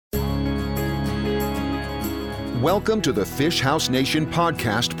Welcome to the Fish House Nation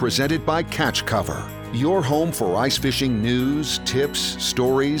podcast presented by Catch Cover, your home for ice fishing news, tips,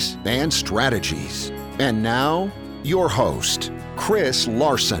 stories, and strategies. And now, your host, Chris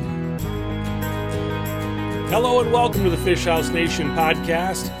Larson. Hello and welcome to the Fish House Nation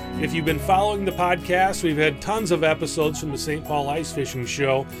podcast. If you've been following the podcast, we've had tons of episodes from the St. Paul Ice Fishing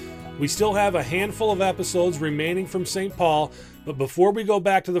Show. We still have a handful of episodes remaining from St. Paul, but before we go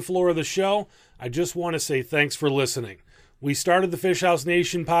back to the floor of the show, I just want to say thanks for listening. We started the Fish House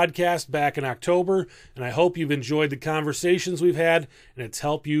Nation podcast back in October, and I hope you've enjoyed the conversations we've had, and it's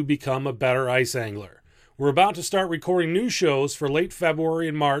helped you become a better ice angler. We're about to start recording new shows for late February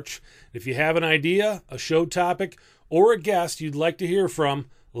and March. If you have an idea, a show topic, or a guest you'd like to hear from,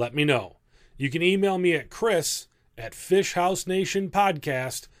 let me know. You can email me at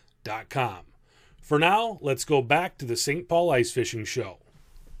chris@fishhousenationpodcast.com. For now, let's go back to the St. Paul Ice Fishing Show.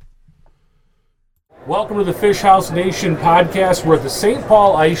 Welcome to the Fish House Nation podcast. We're at the St.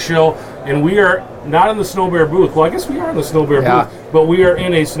 Paul Ice Show, and we are not in the Snow Bear booth. Well, I guess we are in the Snow Bear booth, but we are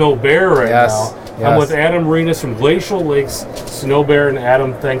in a Snow Bear right now. I'm with Adam Marinas from Glacial Lakes Snow Bear. And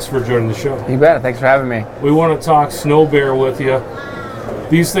Adam, thanks for joining the show. You bet. Thanks for having me. We want to talk Snow Bear with you.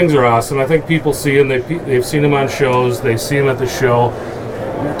 These things are awesome. I think people see them. They've seen them on shows. They see them at the show.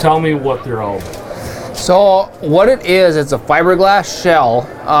 Tell me what they're all about. So what it is, it's a fiberglass shell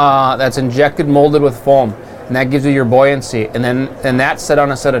that's injected, molded with foam, and that gives you your buoyancy. And that's set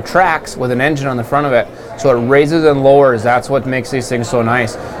on a set of tracks with an engine on the front of it. So it raises and lowers. That's what makes these things so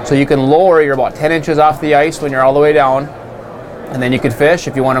nice. So you can lower, you're about 10 inches off the ice when you're all the way down, and then you can fish.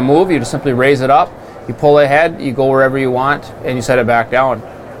 If you want to move, you just simply raise it up, you pull ahead, you go wherever you want, and you set it back down.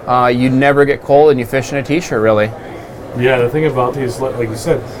 You never get cold, and you fish in a t-shirt, really. Yeah, the thing about these, like you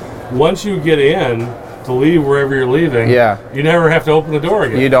said, once you get in to leave wherever you're leaving, you never have to open the door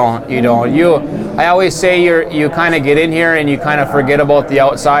again. You don't. I always say you kind of get in here and you kind of forget about the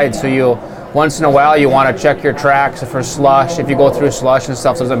outside. So you, once in a while, you want to check your tracks for slush. If you go through slush and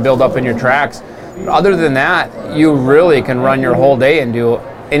stuff, so it doesn't build up in your tracks. But other than that, you really can run your whole day and do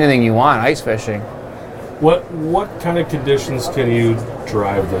anything you want ice fishing. What kind of conditions can you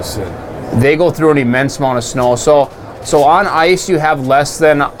drive this in? They go through an immense amount of snow. So on ice, you have less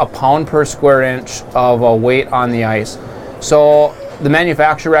than a pound per square inch of weight on the ice. So the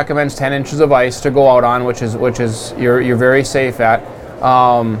manufacturer recommends 10 inches of ice to go out on, which is you're very safe at.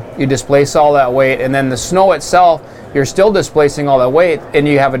 You displace all that weight, and then the snow itself, you're still displacing all that weight, and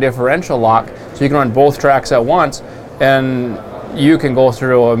you have a differential lock, so you can run both tracks at once, and you can go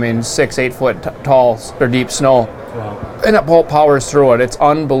through, 6-8 foot tall or deep snow, and it powers through it. It's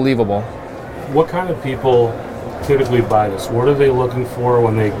unbelievable. What kind of people typically buy this? What are they looking for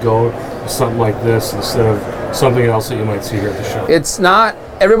when they go to something like this instead of something else that you might see here at the show? It's not,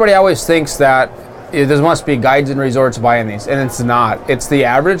 everybody always thinks that there must be guides and resorts buying these, and it's not. It's the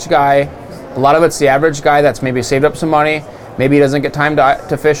average guy. A lot of it's the average guy that's maybe saved up some money. Maybe he doesn't get time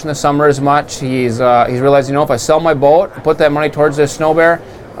to fish in the summer as much. He's realized, if I sell my boat, put that money towards this Snow Bear,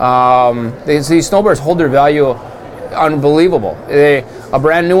 these Snow Bears hold their value unbelievable. A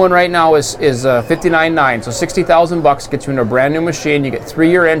brand new one right now is $59,900, so $60,000 gets you into a brand new machine. You get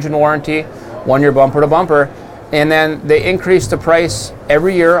 3-year engine warranty, 1-year bumper to bumper, and then they increase the price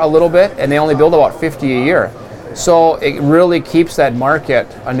every year a little bit, and they only build about 50 a year. So it really keeps that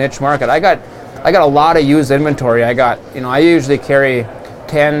market a niche market. I got a lot of used inventory. I usually carry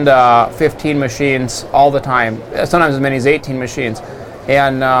 10 to 15 machines all the time, sometimes as many as 18 machines.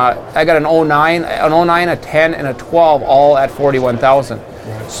 And I got an 09, a 10, and a 12, all at $41,000.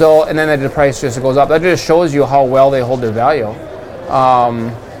 So, and then the price just goes up. That just shows you how well they hold their value.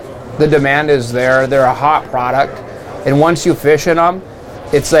 The demand is there. They're a hot product, and once you fish in them,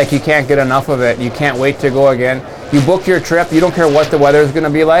 it's like you can't get enough of it. You can't wait to go again. You book your trip. You don't care what the weather is going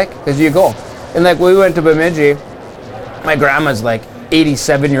to be like, because you go. And like we went to Bemidji, my grandma's like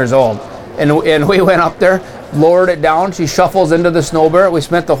 87 years old, and we went up there, lowered it down. She shuffles into the Snow Bear. We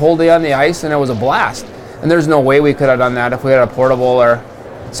spent the whole day on the ice, and it was a blast. And there's no way we could have done that if we had a portable or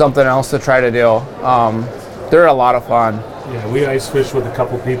something else to try to do. They're a lot of fun. Yeah, we ice fish with a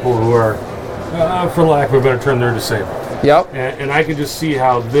couple people who are, for lack of a better term, they're disabled. Yep. And I can just see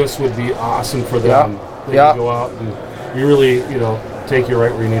how this would be awesome for them. They can go out and you really, take you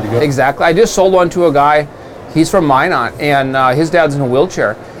right where you need to go. Exactly. I just sold one to a guy. He's from Minot, and his dad's in a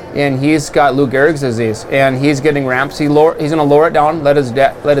wheelchair. And he's got Lou Gehrig's disease, and he's getting ramps. He's going to lower it down, let his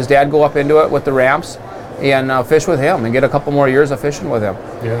dad go up into it with the ramps, and fish with him, and get a couple more years of fishing with him.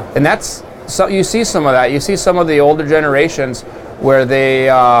 Yeah. And that's so you see some of that. You see some of the older generations where they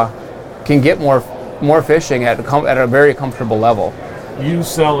can get more fishing at a very comfortable level. You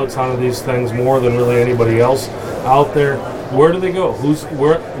sell a ton of these things, more than really anybody else. out there. Where do they go?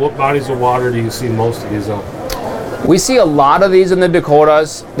 What bodies of water do you see most of these on? We see a lot of these in the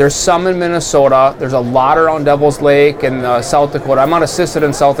Dakotas. There's some in Minnesota. There's a lot around Devil's Lake and South Dakota. I'm on Assisted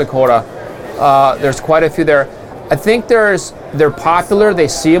in South Dakota. There's quite a few there. I think they're popular. They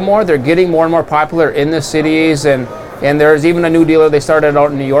see them more. They're getting more and more popular in the cities, and there's even a new dealer they started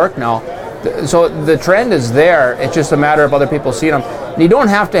out in New York now. So the trend is there. It's just a matter of other people seeing them. And you don't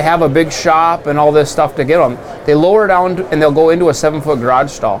have to have a big shop and all this stuff to get them. They lower down and they'll go into a 7-foot garage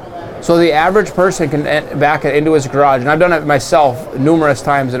stall. So the average person can back it into his garage. And I've done it myself numerous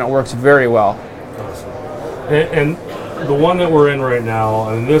times, and it works very well. Awesome. And the one that we're in right now,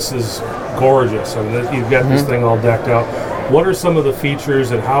 and this is gorgeous. I mean, you've got this thing all decked out. What are some of the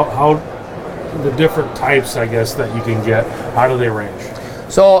features and how the different types, I guess, that you can get? How do they range?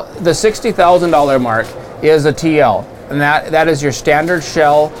 So the $60,000 mark is a TL, and that is your standard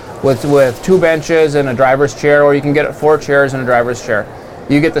shell with 2 benches and a driver's chair, or you can get it 4 chairs and a driver's chair.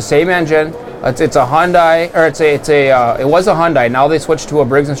 You get the same engine. It's a Hyundai, or it was a Hyundai. Now they switched to a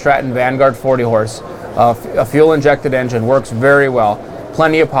Briggs & Stratton Vanguard 40 horse, a fuel injected engine. Works very well.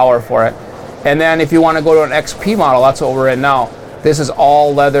 Plenty of power for it. And then if you want to go to an XP model, that's what we're in now. This is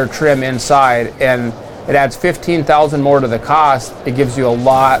all leather trim inside, and it adds $15,000 more to the cost. It gives you a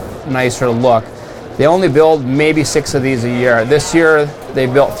lot nicer look. They only build maybe 6 of these a year. This year they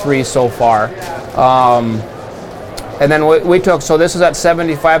built 3 so far. And then we took, so this is at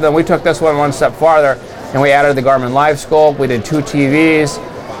 75, then we took this one step farther, and we added the Garmin LiveScope. We did 2 TVs,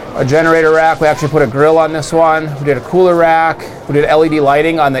 a generator rack. We actually put a grill on this one. We did a cooler rack. We did LED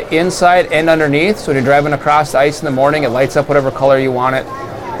lighting on the inside and underneath. So when you're driving across the ice in the morning, it lights up whatever color you want it.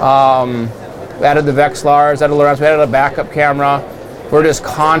 We added the Vexlars, added Lowrance, we added a backup camera. We're just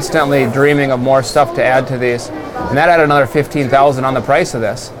constantly dreaming of more stuff to add to these. And that added another $15,000 on the price of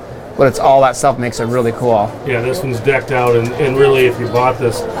this. But it's all that stuff makes it really cool. Yeah, this one's decked out, and really, if you bought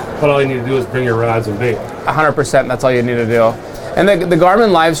this, all you need to do is bring your rods and bait. 100%, that's all you need to do. And the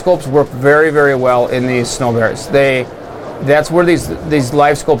Garmin LiveScopes work very, very well in these snow bears. That's where these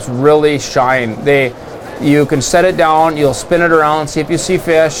LiveScopes really shine. You can set it down, you'll spin it around, see if you see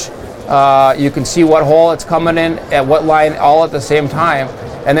fish. You can see what hole it's coming in, at what line, all at the same time.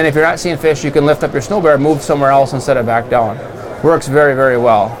 And then if you're not seeing fish, you can lift up your snow bear, move somewhere else, and set it back down. Works very, very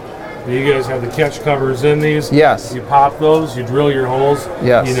well. You guys have the catch covers in these? Yes. You pop those, you drill your holes.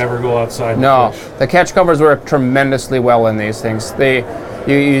 Yes. You never go outside and No, fish. the catch covers work tremendously well in these things.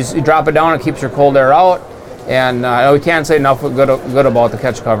 You drop it down, it keeps your cold air out, and we can't say enough good about the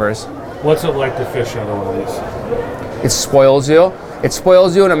catch covers. What's it like to fish out of one of these? It spoils you. It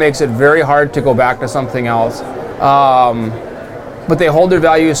spoils you, and it makes it very hard to go back to something else. But they hold their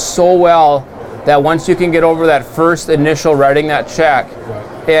value so well that once you can get over that first initial writing that check,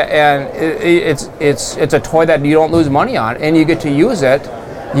 and it's a toy that you don't lose money on, and you get to use it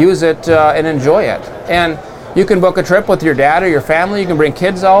and enjoy it. And you can book a trip with your dad or your family. You can bring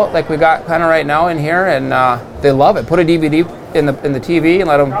kids out, like we got kind of right now in here, and they love it. Put a DVD in the TV and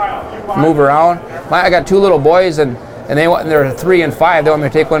let them move around. I got 2 little boys, and they're 3 and 5. They want me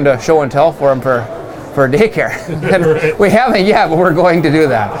to take one to show and tell for them for daycare. Right. We haven't yet, but we're going to do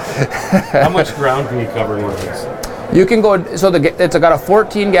that. How much ground can you cover in one of these? You can go, so it's got a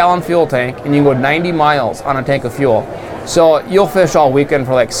 14-gallon fuel tank, and you can go 90 miles on a tank of fuel. So you'll fish all weekend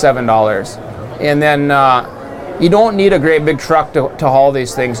for like $7. And then you don't need a great big truck to haul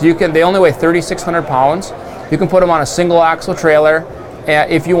these things. They only weigh 3,600 pounds. You can put them on a single axle trailer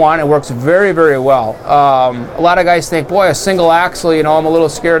if you want. It works very, very well. A lot of guys think, boy, a single axle, I'm a little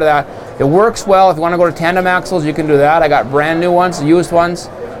scared of that. It works well. If you want to go to tandem axles, you can do that. I got brand new ones, used ones,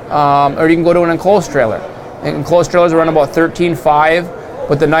 or you can go to an enclosed trailer. Enclosed trailers run about $13,500.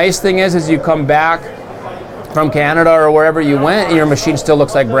 But the nice thing is you come back from Canada or wherever you went, and your machine still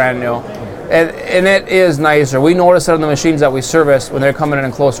looks like brand new. And it is nicer. We notice that on the machines that we service when they're coming in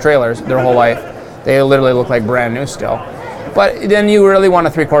enclosed trailers their whole life, they literally look like brand new still. But then you really want a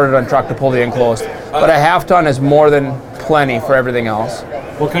 3/4 ton truck to pull the enclosed. But a 1/2 ton is more than plenty for everything else.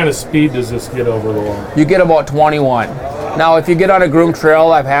 What kind of speed does this get over the wall? You get about 21. Now, if you get on a groomed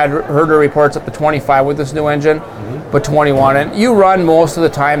trail, I've heard the reports up to 25 with this new engine, but 21. And you run most of the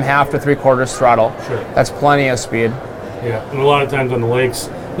time 1/2 to 3/4 throttle. Sure. That's plenty of speed. Yeah, and a lot of times on the lakes,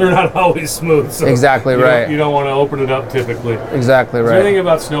 they're not always smooth. So Exactly right. You don't want to open it up typically. Exactly Is there anything right.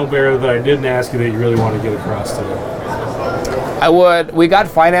 about Snow Bear that I didn't ask you that you really want to get across today? We got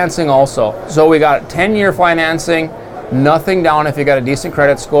financing also. So we got 10-year financing, nothing down if you got a decent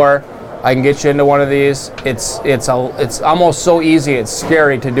credit score. I can get you into one of these. It's almost so easy, it's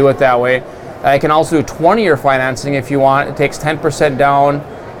scary to do it that way. I can also do 20-year financing if you want. It takes 10% down,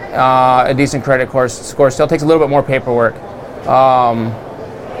 a decent credit score. Still takes a little bit more paperwork.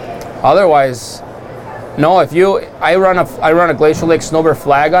 Otherwise, no. I run a Glacial Lake Snowbird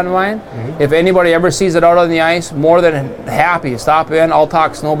flag on mine. Mm-hmm. If anybody ever sees it out on the ice, more than happy, stop in. I'll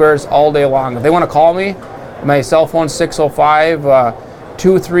talk snowbirds all day long. If they want to call me, my cell phone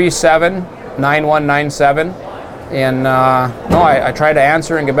 605-237-9197. And I try to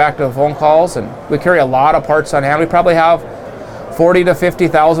answer and get back to the phone calls. And we carry a lot of parts on hand. We probably have 40 to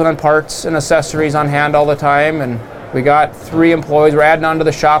 50,000 in parts and accessories on hand all the time. And we got 3 employees. We're adding on to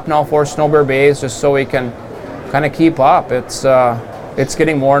the shop now 4 Snowbird bays just so we can kind of keep up. It's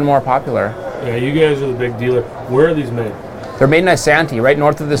getting more and more popular. Yeah, you guys are the big dealer. Where are these made? They're made in Isanti, right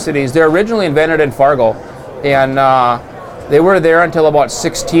north of the cities. They're originally invented in Fargo, and they were there until about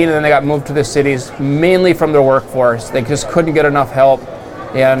 16, and then they got moved to the cities, mainly from their workforce. They just couldn't get enough help,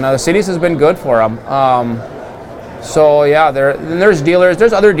 and the cities has been good for them. So yeah, there's dealers.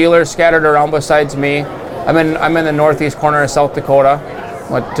 There's other dealers scattered around besides me. I'm in the northeast corner of South Dakota,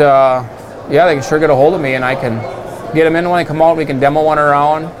 but yeah, they can sure get a hold of me, and I can get them in when they come out. We can demo one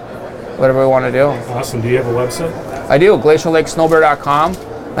around, whatever we want to do. Awesome. Do you have a website? I do. GlacialLakeSnowbird.com.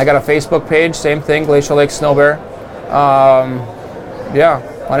 I got a Facebook page, same thing, Glacial Lake Snowbird. Yeah,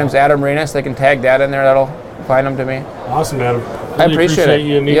 my name's Adam Renas. They can tag that in there. That'll find them to me. Awesome, Adam. I appreciate it.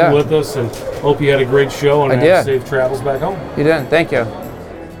 You meeting with us, and hope you had a great show and have safe travels back home. You did. Thank you.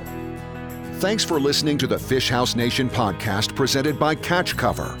 Thanks for listening to the Fish House Nation podcast presented by Catch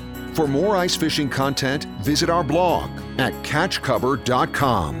Cover. For more ice fishing content, visit our blog at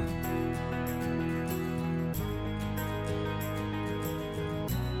catchcover.com.